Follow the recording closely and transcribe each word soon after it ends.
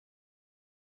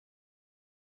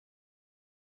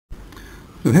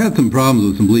I've had some problems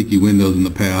with some leaky windows in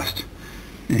the past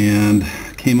and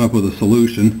came up with a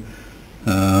solution.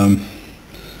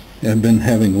 I've been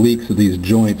having leaks of these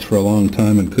joints for a long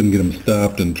time and couldn't get them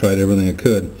stopped and tried everything I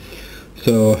could.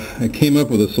 So I came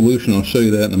up with a solution. I'll show you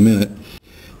that in a minute.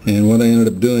 And what I ended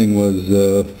up doing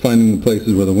was finding the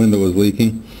places where the window was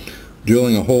leaking,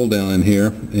 drilling a hole down in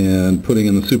here and putting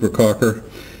in the super-caulker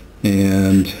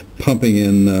and pumping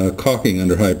in caulking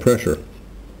under high pressure.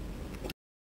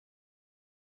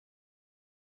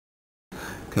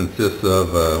 Consists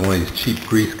of one of these cheap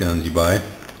grease guns you buy.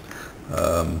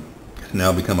 It's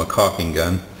now become a caulking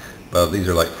gun. But these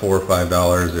are like $4 or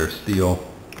 $5. They're steel.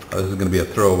 This is going to be a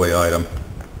throwaway item.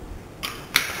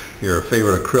 Your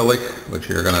favorite acrylic, which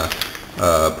you're going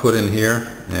to put in here,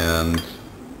 and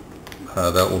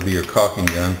that will be your caulking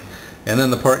gun. And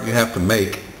then the part you have to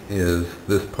make is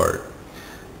this part.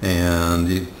 And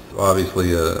it's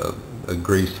obviously a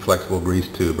flexible grease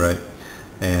tube, right?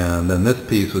 And then this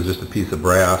piece was just a piece of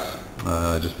brass.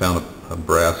 I just found a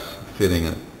brass fitting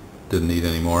it didn't need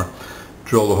anymore.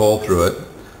 Drilled a hole through it,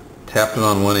 tapped it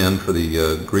on one end for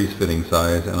the grease fitting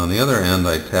size, and on the other end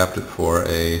I tapped it for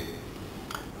a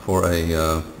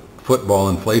football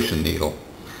inflation needle.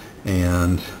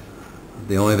 And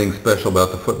the only thing special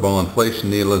about the football inflation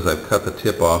needle is I've cut the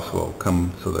tip off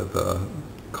so that the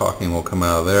caulking will come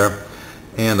out of there.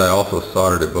 And I also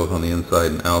soldered it both on the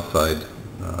inside and outside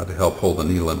to help hold the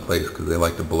needle in place, because they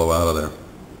like to blow out of there.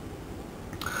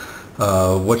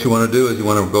 What you want to do is you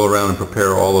want to go around and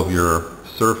prepare all of your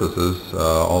surfaces,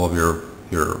 all of your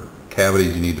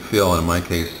cavities you need to fill, in my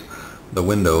case the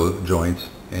window joints,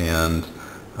 and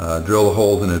drill the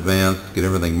holes in advance, get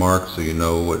everything marked so you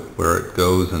know where it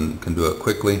goes and can do it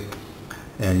quickly.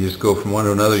 And you just go from one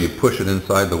to another, you push it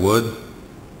inside the wood,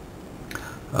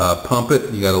 pump it.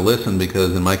 You got to listen,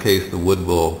 because in my case the wood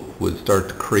would start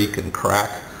to creak and crack.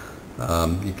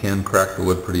 You can crack the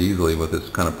wood pretty easily with this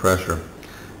kind of pressure.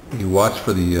 You watch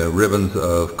for the ribbons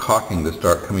of caulking to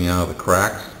start coming out of the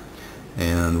cracks,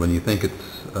 and when you think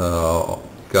it's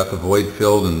got the void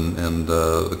filled and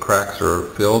the cracks are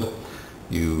filled,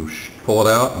 you pull it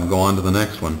out and go on to the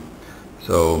next one.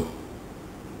 So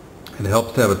it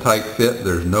helps to have a tight fit.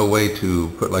 There's no way to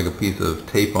put like a piece of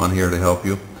tape on here to help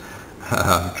you.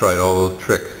 I've tried all those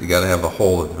tricks. You got to have a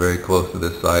hole that's very close to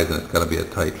this size, and it's got to be a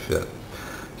tight fit.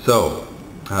 So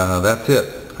that's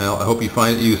it. I hope you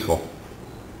find it useful.